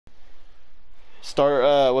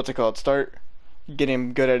Start, what's it called? Start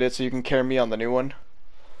getting good at it so you can carry me on the new one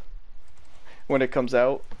when it comes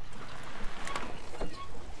out.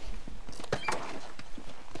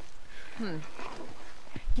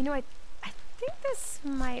 You know, I think this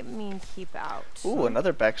might mean keep out. Ooh,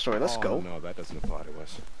 another backstory. Let's Oh, go. no, that doesn't apply to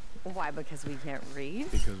us. Why? Because we can't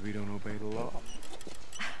read? Because we don't obey the law.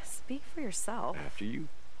 Speak for yourself. After you.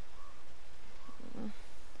 Alright.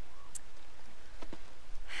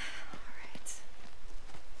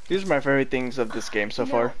 These are my favorite things of this game so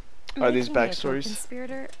far. Are these Making me a backstories?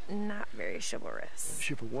 conspirator, not very chivalrous.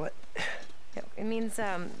 Shit for what? No, it means,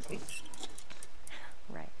 right.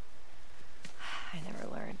 I never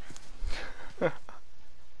learn.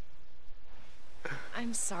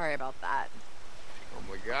 I'm sorry about that. Oh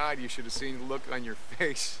my God, you should have seen the look on your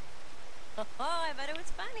face. Oh, I bet it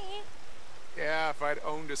was funny. Yeah, if I'd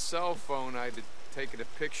owned a cell phone, I'd have taken a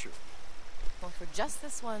picture. Well, for just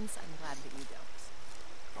this once, I'm glad that you don't.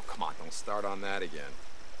 Oh, come on, don't start on that again.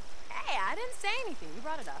 Hey, I didn't say anything. You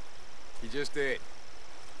brought it up. You just did.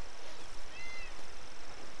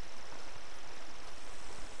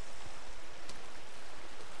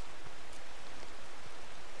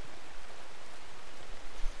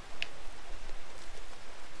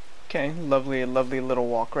 Okay, lovely, lovely little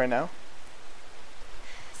walk right now.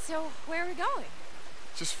 So, where are we going?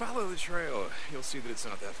 Just follow the trail. You'll see that it's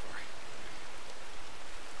not that far.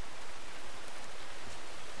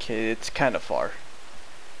 Okay, it's kind of far.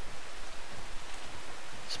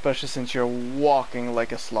 Especially since you're walking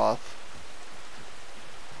like a sloth.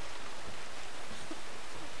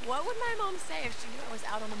 What would my mom say if she knew I was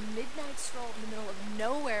out on a midnight stroll in the middle of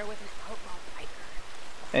nowhere with an outlaw biker?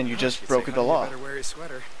 And you just She'd broke say, the "Honey, law. You better wear your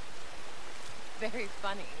sweater." Very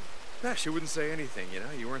funny. Yeah, she wouldn't say anything, you know?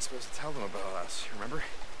 You weren't supposed to tell them about us, remember?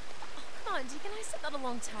 Come on, Deacon, I said that a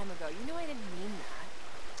long time ago. You know I didn't mean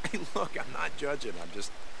that. Hey, look, I'm not judging. I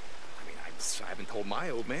haven't told my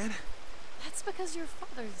old man. That's because your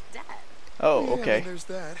father's dead. Oh, Yeah, okay. there's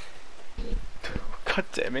that. God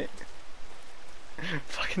damn it.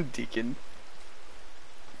 Fucking Deacon.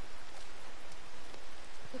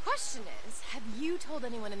 The question is, have you told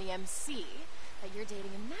anyone in the MC that you're dating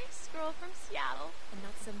a nice girl from Seattle and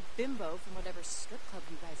not some bimbo from whatever strip club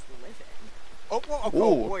you guys live in?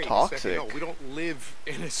 Ooh, wait a toxic. second. No, we don't live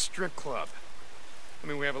in a strip club. I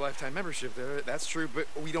mean, we have a lifetime membership there, that's true, but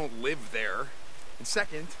we don't live there. And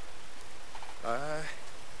second, I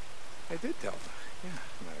did tell them. Yeah,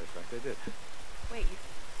 matter of fact, I did. Wait,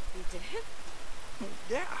 you did?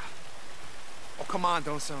 Yeah. Oh, come on,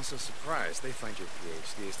 don't sound so surprised. They find your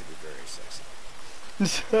PhDs to be very sexy. I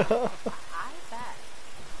bet.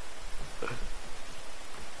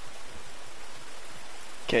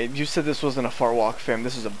 Okay, you said this wasn't a far walk, fam.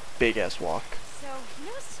 This is a big ass walk. So, you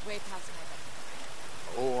know this is way past my bedtime,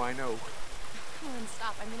 right? Oh, I know. Come on,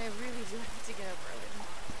 stop. I mean, I really do have to get up early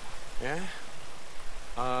tomorrow. Yeah?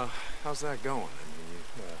 How's that going? I mean,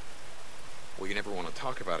 well, you never want to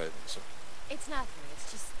talk about it, so... It's nothing.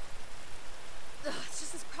 It's just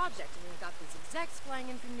this project. I mean, we've got these execs flying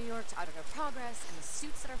in from New York to audit our progress, and the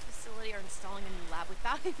suits at our facility are installing a new lab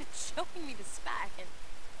without even showing me the spec, and...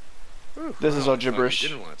 This is all I thought gibberish. You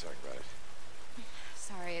didn't want to talk about it.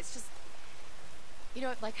 Sorry, it's just... You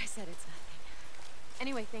know, like I said, it's nothing.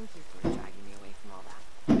 Anyway, thank you for dragging me away from all that.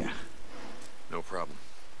 Yeah. No problem.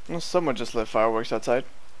 Well, someone just lit fireworks outside.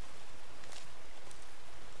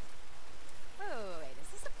 Wait, is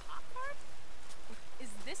this a pop tart? Is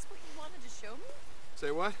this what you wanted to show me?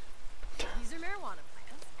 Say what? These are marijuana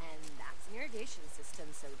plants, and that's an irrigation system,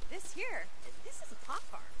 so this is a pot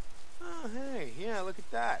farm. Oh, hey, yeah, look at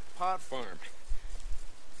that. Pot farm.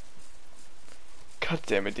 God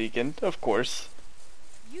damn it, Deacon. Of course.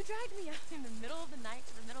 You dragged me out in the middle of the night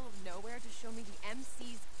to the middle of nowhere to show me the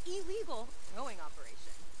MC's illegal growing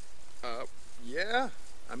operation. Yeah.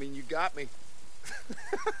 I mean, you got me.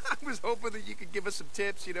 I was hoping that you could give us some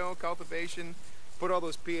tips, you know, cultivation. Put all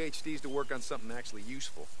those PhDs to work on something actually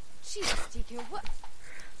useful. Jesus, DQ, what?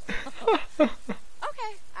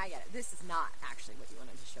 Okay, I get it. This is not actually what you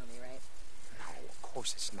wanted to show me, right? No, of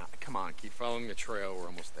course it's not. Come on, keep following the trail. We're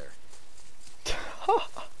almost there.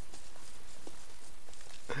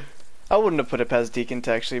 I wouldn't have put it past Deacon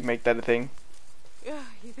to actually make that a thing. Yeah,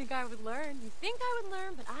 you think I would learn? You think I would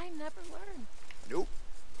learn, but I never learn. Nope.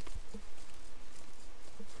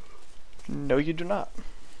 No, you do not.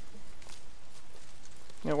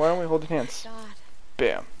 Yeah, why aren't we holding hands? God.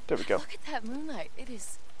 Bam. There we go. Look at that moonlight.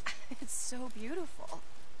 It's so beautiful.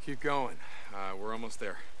 Keep going. We're almost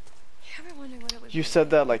there. You ever wonder what it would You be said like?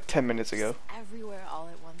 that like 10 minutes ago. Just everywhere all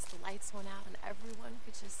at once. The lights went out and everyone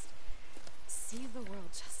could just see the world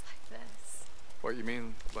just like this. What, you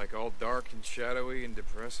mean, like all dark and shadowy and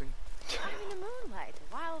depressing? I mean, the moonlight,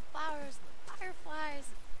 the wildflowers, the fireflies.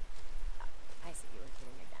 Oh, I see you were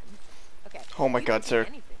kidding again. Okay. Oh my you God, don't take sir.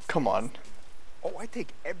 anything Come on. seriously. Oh, I take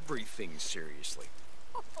everything seriously.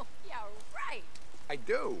 Oh, yeah, right. I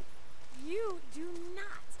do. You do not.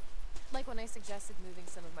 Like when I suggested moving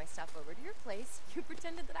some of my stuff over to your place, you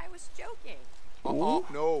pretended that I was joking. Ooh.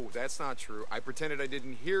 No, that's not true. I pretended I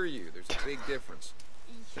didn't hear you. There's a big difference.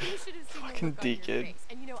 You should have seen the Fucking look on your D-kid. face.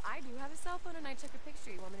 And you know, I do have a cell phone and I took a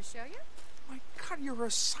picture. You want me to show you? My God, you're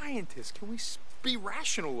a scientist. Can we be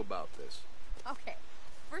rational about this? Okay.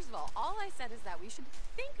 First of all I said is that we should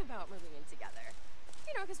think about moving in together.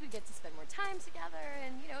 You know, because we get to spend more time together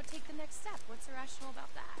and, you know, take the next step. What's irrational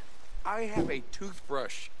about that? I have a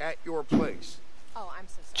toothbrush at your place. Oh, I'm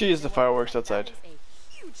so sorry. Geez, the You know what? fireworks That outside. is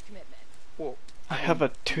a huge commitment. Well, I have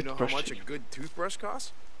a do you know how toothbrush. much a good toothbrush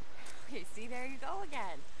costs? Okay, see, there you go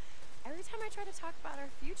again. Every time I try to talk about our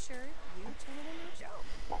future, you turn it into a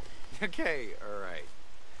joke. Okay, all right.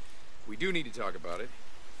 We do need to talk about it,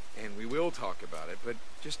 and we will talk about it, but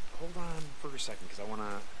just hold on for a second, because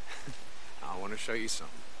I wanna show you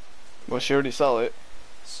something. Well, she already saw it.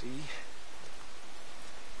 See?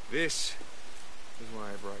 This is why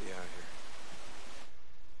I brought you out here.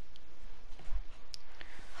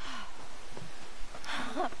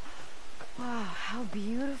 Wow, how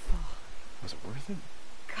beautiful. Was it worth it?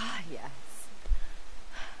 God, yes.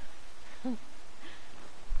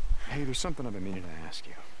 Hey, there's something I've been meaning to ask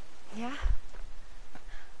you. Yeah?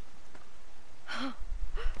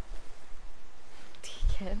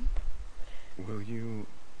 Deacon. Will you...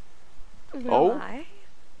 Will Oh? I?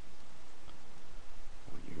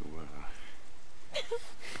 Will you,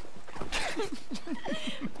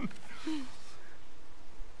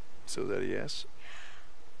 So that a yes?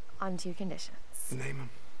 On two conditions. Name him.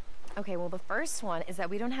 Okay, well, the first one is that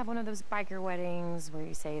we don't have one of those biker weddings where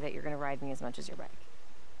you say that you're gonna ride me as much as your bike.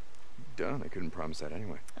 Done. I couldn't promise that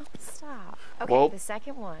anyway. Oh, stop. Okay, Well- the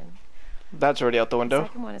second one. That's already out the The window.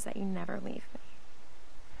 second one is that you never leave me.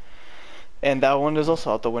 And that one is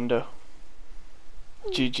also out the window.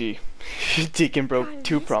 GG. Deacon broke God,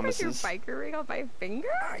 two did you promises. spread your biker ring on my finger?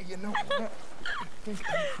 You know what? I think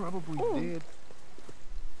I probably did.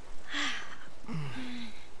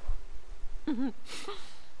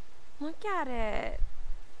 Look at it.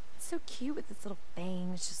 It's so cute with its little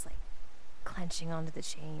fangs just like clenching onto the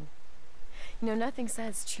chain. You know, nothing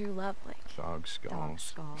says true love like Dog dog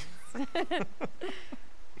skulls. skulls.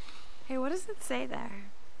 Hey, what does it say there?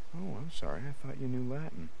 Oh, I'm sorry. I thought you knew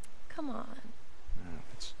Latin. Come on. No,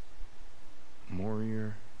 it's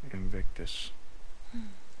Morior Invictus.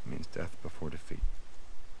 Means death before defeat.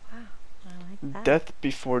 Wow, I like that. Death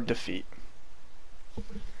before defeat.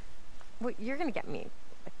 Well, you're gonna get me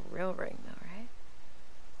like a real ring though,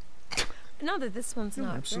 right? Not that this one's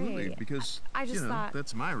not great. because I just thought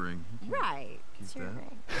that's my ring. right. keep It's your that.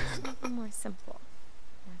 ring. Something more simple,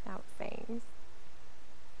 without fangs.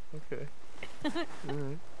 Okay. All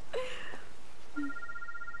right.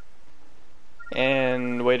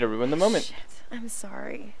 And way to ruin the moment. Shit, I'm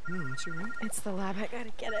sorry. No, that's all right. It's the lab. I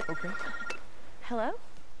gotta get it. Okay. Hello?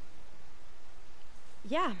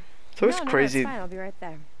 Yeah. So it's No, crazy it's fine. I'll be right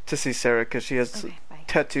there. to see Sarah because she has Okay, bye.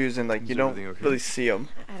 tattoos and like Is you don't everything okay? really see them.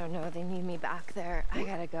 I don't know. They need me back there. I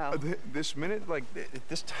gotta go. This minute, like at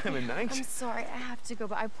this time of night. I'm sorry. I have to go,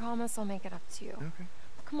 but I promise I'll make it up to you. Okay.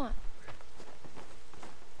 Come on.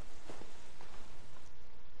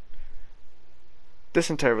 This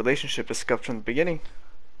entire relationship is scuffed from the beginning.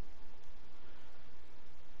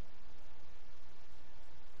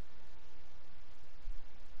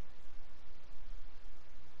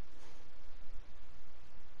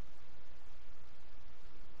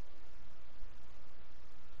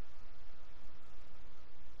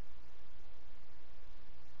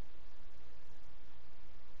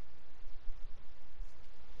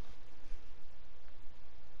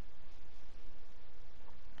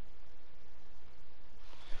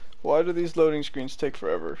 Why do these loading screens take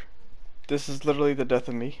forever? This is literally the death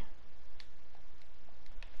of me.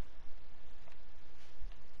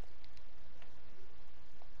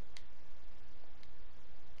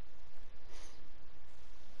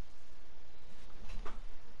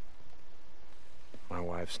 My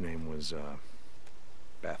wife's name was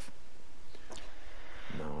Beth.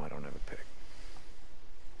 No, I don't have a pick.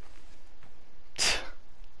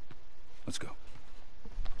 Let's go.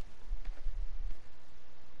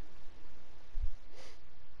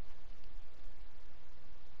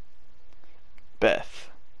 Beth.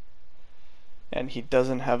 And he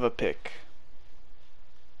doesn't have a pick.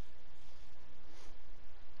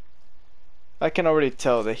 I can already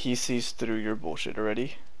tell that he sees through your bullshit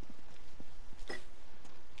already.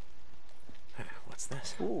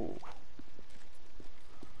 What's this? Ooh.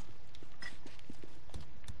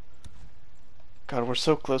 God, we're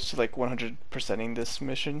so close to like 100%ing this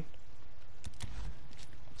mission.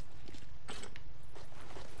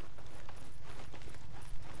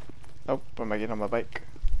 Oh, am I getting on my bike?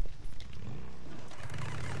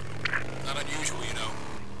 Not unusual, you know,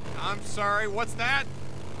 I'm sorry, what's that?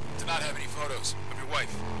 to not have any photos of your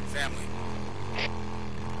wife, family.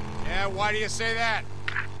 Yeah, why do you say that?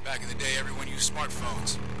 Back in the day, everyone used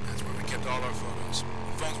smartphones. That's where we kept all our photos.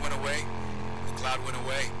 When phones went away, the cloud went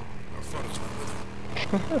away, our photos went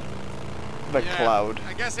with them. The Yeah, cloud.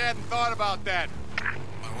 I guess I hadn't thought about that.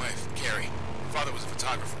 My wife, Carrie, her father was a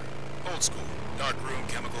photographer. Old school, dark room,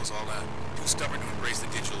 chemicals, all that. Too stubborn to embrace the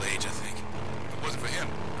digital age, I think. If it wasn't for him,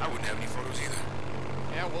 I wouldn't have any photos either.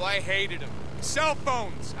 Yeah, well, I hated them. Cell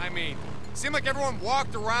phones, I mean. Seemed like everyone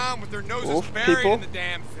walked around with their noses Wolf buried people? in the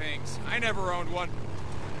damn things. I never owned one.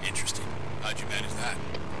 Interesting. How'd you manage that?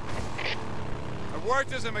 I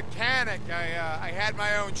worked as a mechanic. I had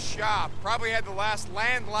my own shop. Probably had the last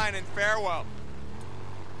landline in Farewell.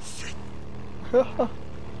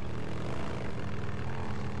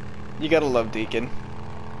 You gotta love Deacon.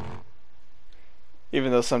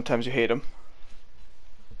 Even though sometimes you hate him.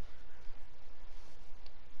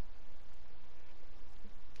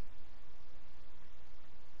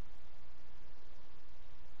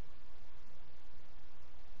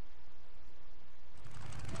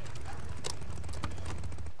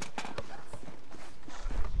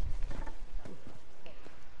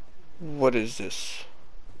 What is this?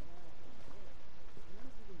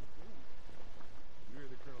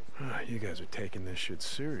 You guys are taking this shit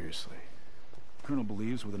seriously. Colonel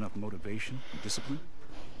believes with enough motivation and discipline,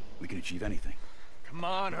 we can achieve anything. Come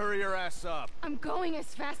on, hurry your ass up. I'm going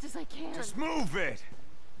as fast as I can. Just move it.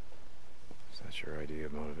 Is that your idea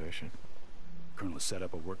of motivation? Colonel has set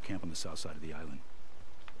up a work camp on the south side of the island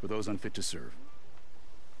for those unfit to serve.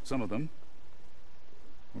 Some of them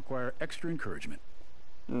require extra encouragement.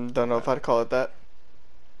 Don't know if I'd call it that.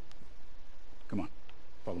 Come on,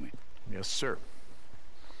 follow me. Yes, sir.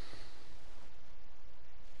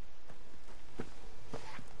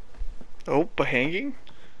 Oh, a hanging?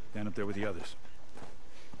 Stand up there with the others.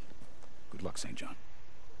 Good luck, St. John.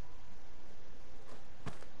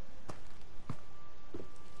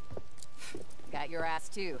 Got your ass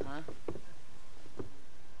too, huh?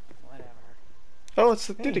 Whatever. Oh, it's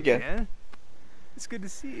the dude again. Man. It's good to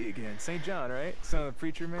see you again. St. John, right? Son of a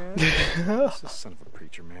preacher man. It's this son of a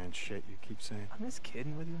preacher man shit you keep saying. I'm just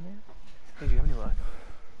kidding with you, man. Hey, do you have any luck?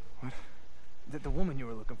 What? The woman you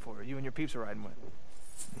were looking for, you and your peeps are riding with.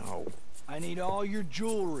 No. I need all your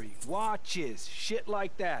jewelry, watches, shit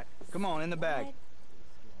like that. Come on, in the bag. What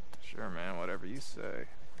Sure, man, whatever you say.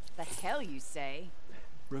 the hell you say?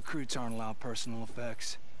 Recruits aren't allowed personal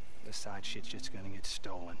effects. Besides, shit's just gonna get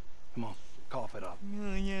stolen. Come on, cough it up.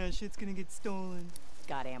 Oh yeah, shit's gonna get stolen.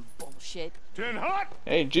 Goddamn bullshit. Tin hot.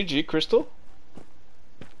 Hey, GG, Crystal.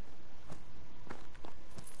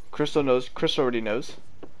 Crystal knows. Crystal already knows.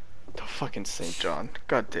 The fucking St. John.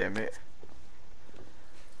 God damn it.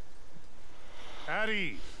 At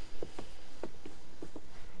ease.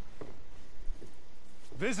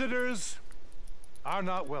 Visitors are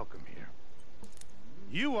not welcome here.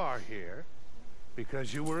 You are here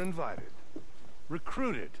because you were invited,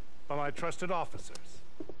 recruited by my trusted officers.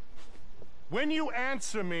 When you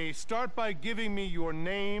answer me, start by giving me your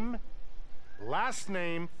name, last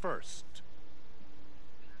name first.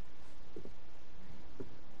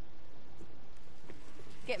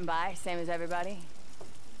 Getting by, same as everybody.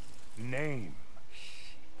 Name.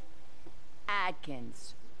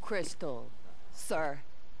 Adkins, Crystal, sir.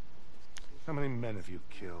 How many men have you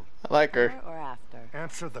killed? I like her. Before or after?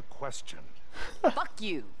 Answer the question. Fuck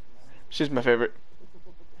you. She's my favorite.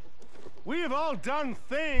 We have all done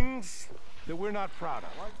things that we're not proud of.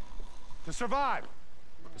 To survive,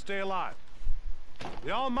 to stay alive.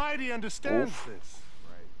 The Almighty understands this.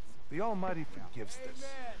 The Almighty forgives this.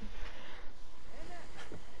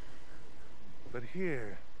 But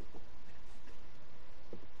here,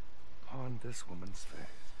 upon this woman's face,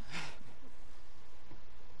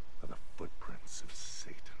 are the footprints of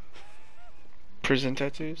Satan. Prison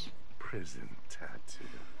tattoos? Prison tattoos.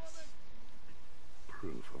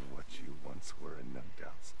 Proof of what you once were and no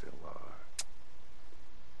doubt still are.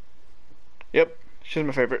 Yep, she's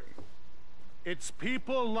my favorite. It's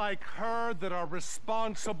people like her that are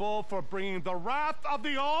responsible for bringing the wrath of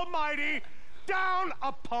the Almighty down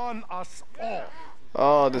upon us all.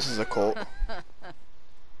 Oh, this is a cult.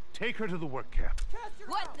 Take her to the work camp.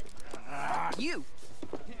 What? You.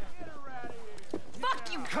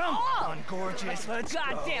 Fuck you. Come on, gorgeous, let's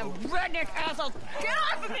Goddamn redneck asshole. Get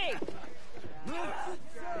off of me.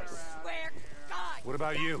 Swear God. What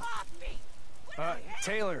about you?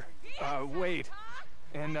 Taylor, Wade.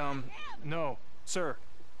 And, no, sir.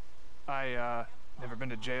 I, never been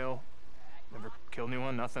to jail. Never killed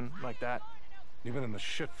anyone, nothing like that. You've been in the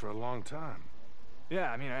shit for a long time.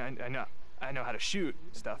 Yeah, I mean, I know how to shoot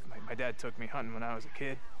and stuff. My dad took me hunting when I was a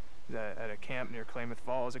kid. At a camp near Klamath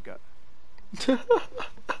Falls. It got...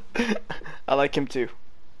 I like him too.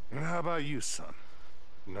 And how about you, son?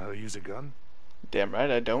 You know how to use a gun? Damn right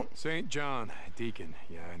I don't. St. John, Deacon.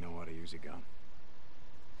 Yeah, I know how to use a gun.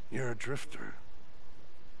 You're a drifter.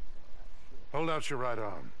 Hold out your right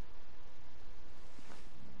arm.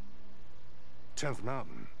 10th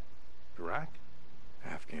Mountain. Iraq?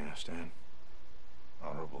 Afghanistan.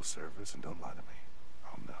 Honorable service, and don't lie to me.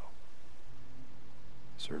 I'll know.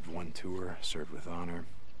 Served one tour, served with honor.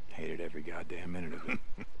 Hated every goddamn minute of it.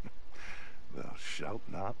 Thou shalt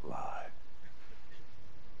not lie.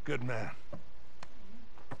 Good man.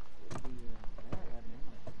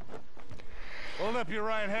 Hold up your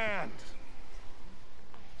right hand.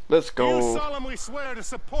 Let's You go. solemnly swear to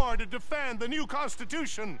support and defend the new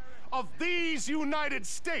Constitution of these United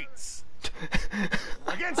States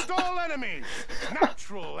against all enemies,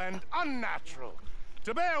 natural and unnatural,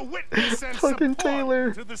 to bear witness and Fucking support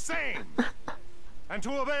Taylor. to the same, and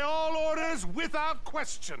to obey all orders without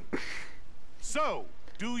question. So,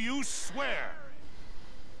 do you swear?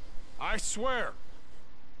 I swear.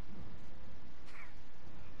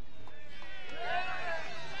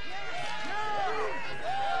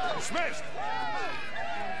 Dismissed.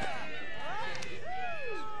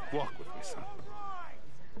 Walk with me, son.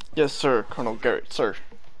 Yes, sir, Colonel Garrett, sir.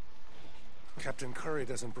 Captain Curry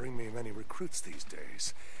doesn't bring me many recruits these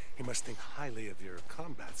days. He must think highly of your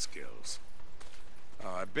combat skills.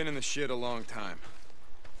 I've been in the shit a long time.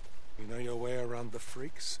 You know your way around the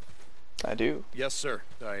freaks? I do. Yes, sir.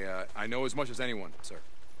 I know as much as anyone, sir.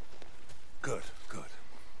 Good, good.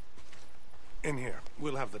 In here.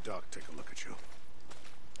 We'll have the doc take a look at you.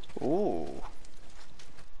 Ooh.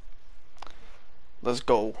 Let's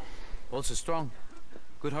go. Also strong.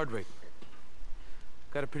 Good heart rate.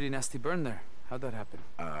 Got a pretty nasty burn there. How'd that happen?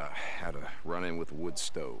 Had a run-in with a wood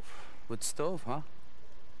stove. Wood stove, huh?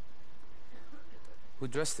 Who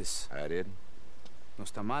dressed this? I did. No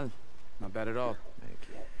está mal. Not bad at all. Thank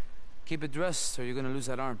you. Keep it dressed or you're gonna lose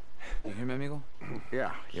that arm. You hear me, amigo?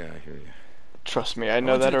 Yeah, I hear you. Trust me, I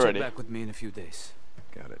know want you that to check already. back with me in a few days.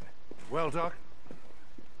 Got it. Well, Doc?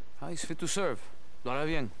 He's fit to serve. Lo hará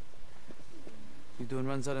bien. You doing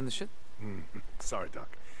runs out in the shit? Sorry,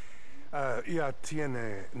 Doc. Ya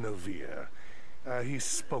tiene novia. He's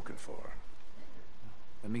spoken for.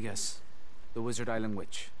 Let me guess. The Wizard Island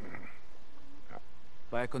Witch.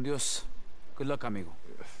 Vaya con Dios. Good luck, amigo.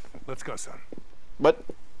 Let's go, son. But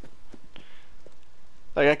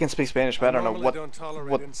like I can speak Spanish, but I don't know what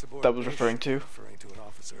that was referring to an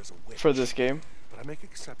officer as a witch, for this game. but I make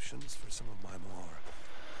exceptions for some of my more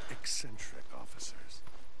eccentric officers.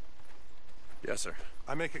 Yes, sir.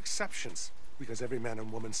 I make exceptions because every man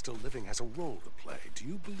and woman still living has a role to play. Do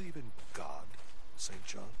you believe in God, St.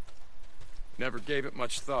 John? Never gave it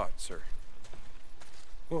much thought, sir.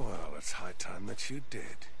 Well, it's high time that you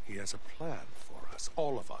did. He has a plan for us,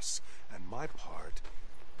 all of us, and my part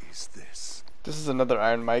is this. This is another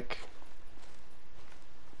Iron Mike,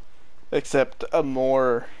 except a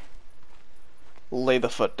more lay the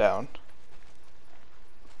foot down.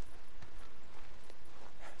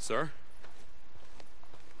 Sir?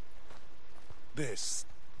 This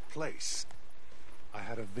place. I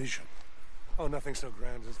had a vision. Oh, nothing so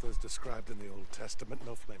grand as those described in the Old Testament.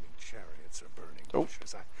 No flaming chariots or burning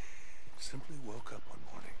bushes. I simply woke up one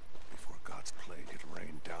morning before God's plague had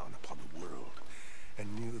rained down upon the world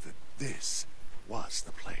and knew that this was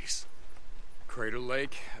the place. Crater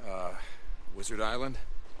Lake, Wizard Island?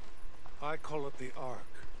 I call it the Ark.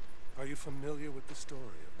 Are you familiar with the story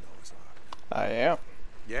of Noah's Ark? I am.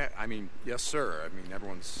 Yeah, I mean, yes, sir. I mean,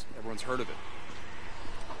 everyone's heard of it.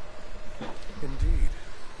 Indeed.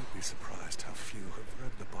 You'd be surprised how few have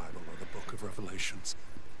read the Bible or the Book of Revelations.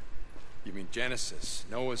 You mean Genesis,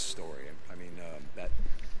 Noah's story? I mean,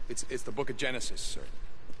 it's the Book of Genesis, sir.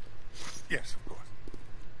 Yes, of course.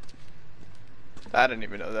 I didn't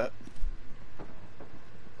even know that.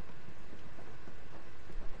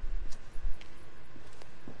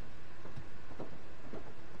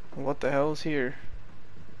 What the hell is here?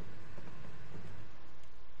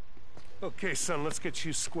 Okay, son, let's get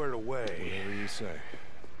you squared away. Whatever you say.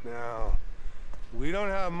 Now, we don't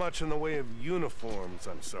have much in the way of uniforms,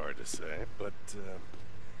 I'm sorry to say, but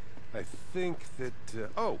I think that...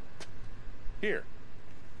 oh, here.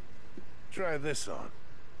 Try this on.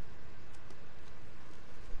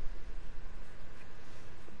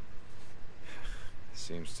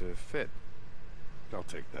 seems to fit. I'll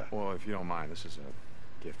take that. Well, if you don't mind, this is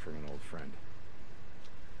a gift from an old friend.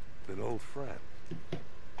 An old friend.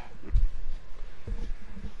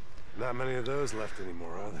 Not many of those left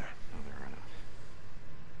anymore, are there? No, there are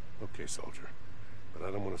not. Okay, soldier. But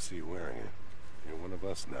I don't want to see you wearing it. You're one of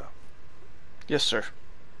us now. Yes, sir.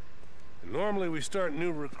 And normally we start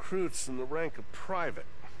new recruits in the rank of private.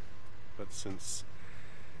 But since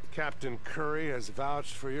Captain Curry has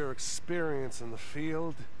vouched for your experience in the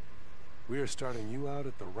field, we are starting you out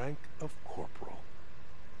at the rank of corporal.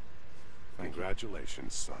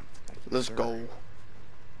 Congratulations, son. Let's go.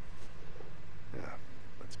 Yeah,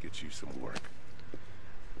 let's get you some work.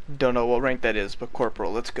 Don't know what rank that is, but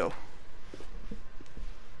corporal, let's go.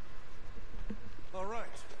 All right.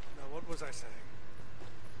 Now, what was I saying?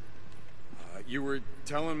 You were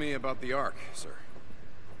telling me about the Ark, sir.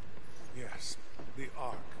 Yes, the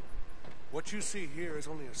Ark. What you see here is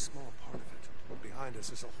only a small part of it. Behind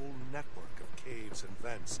us is a whole network of caves and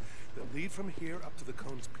vents that lead from here up to the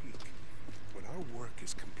cone's peak. When our work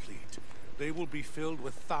is complete, they will be filled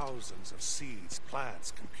with thousands of seeds,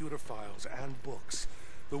 plants, computer files, and books.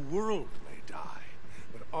 The world may die,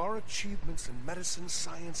 but our achievements in medicine,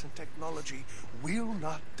 science, and technology will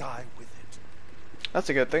not die with it. That's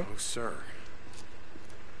a good thing. Oh, sir.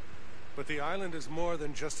 But the island is more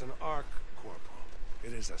than just an Ark, Corporal.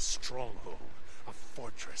 It is a stronghold, a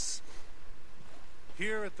fortress.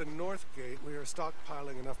 Here at the North Gate, we are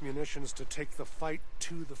stockpiling enough munitions to take the fight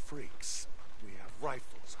to the freaks. We have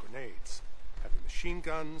rifles, grenades, heavy machine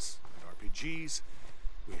guns, and RPGs.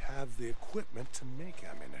 We have the equipment to make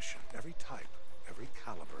ammunition, every type, every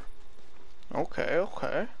caliber. Okay,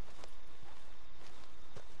 okay.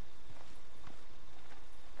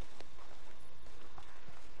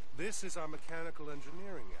 This is our mechanical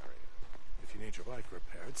engineering area. If you need your bike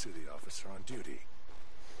repaired, see the officer on duty.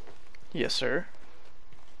 Yes, sir.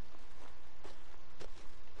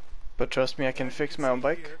 But trust me, I can fix my own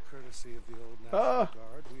bike. Here, courtesy of the old National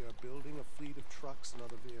Guard, we are building a fleet of trucks and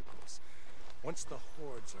other vehicles. Once the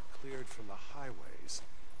hordes are cleared from the highways,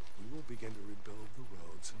 we will begin to rebuild the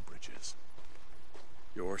roads and bridges.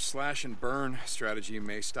 Your slash and burn strategy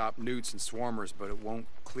may stop newts and swarmers, but it won't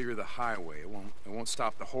clear the highway. It won't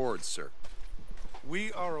stop the hordes, sir.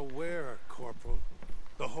 We are aware, Corporal.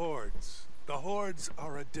 The hordes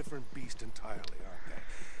are a different beast entirely, aren't they?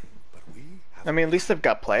 But we have... I mean, at least they've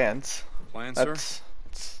got plans. Plans, That's,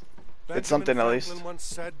 sir? it's something at least. Franklin once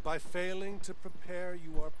said, by failing to prepare,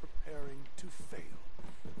 you are preparing to fail.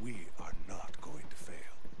 We are not going to fail.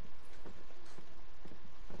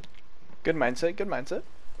 Good mindset, good mindset.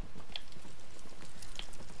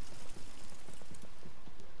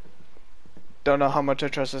 Don't know how much I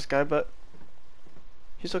trust this guy, but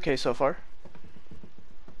he's okay so far.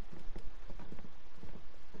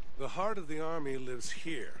 The heart of the army lives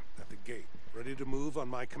here, at the gate, ready to move on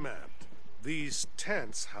my command. These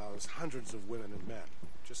tents house hundreds of women and men,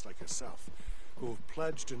 just like yourself, who have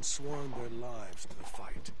pledged and sworn their lives to the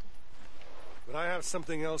fight. But I have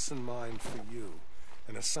something else in mind for you.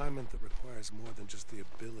 An assignment that requires more than just the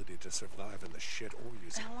ability to survive in the shit or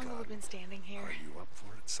use a gun. How long have we been standing here? Are you up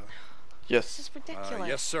for it, son? Yes. This is ridiculous.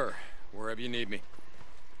 Yes, sir. Wherever you need me.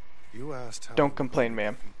 You asked how... Don't complain,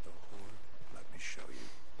 ma'am. The horde. Let me show you.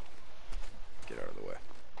 Get out of the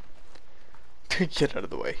way. Get out of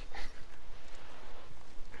the way.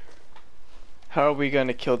 How are we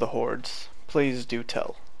gonna kill the hordes? Please do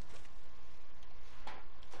tell.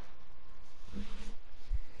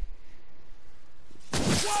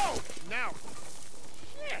 Whoa! Now!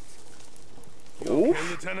 Shit! You Oof. okay,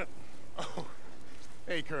 Lieutenant? Oh,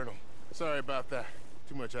 hey, Colonel. Sorry about that.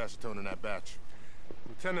 Too much acetone in that batch.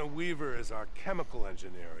 Lieutenant Weaver is our chemical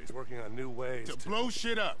engineer. He's working on new ways To blow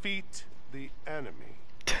shit up. defeat the enemy.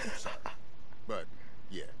 But,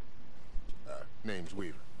 yeah. Name's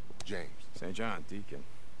Weaver. James. St. John, Deacon.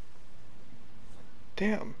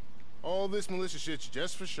 Damn. All this militia shit's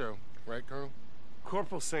just for show. Right, Colonel?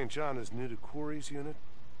 Corporal St. John is new to Quarry's unit.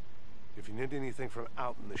 If you need anything from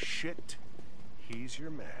out in the shit, he's your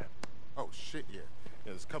man. Oh, shit, yeah.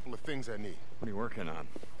 There's a couple of things I need. What are you working on?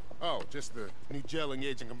 Oh, just the new gelling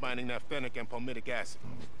agent combining naphthenic and palmitic acid.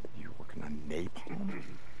 You're working on napalm?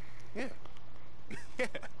 Yeah. Yeah.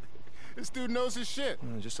 This dude knows his shit.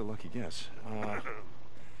 Just a lucky guess.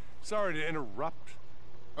 Sorry to interrupt.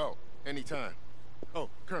 Oh, anytime. Oh,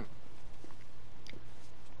 Colonel.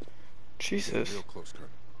 Jesus. Real close, Colonel.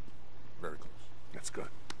 Very close. That's good.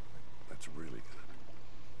 That's really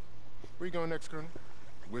good. Where you going next, Colonel?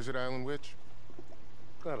 Wizard Island Witch?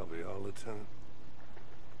 That'll be all, Lieutenant.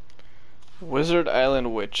 Wizard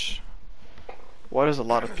Island Witch. Why does a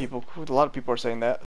lot of people are saying that?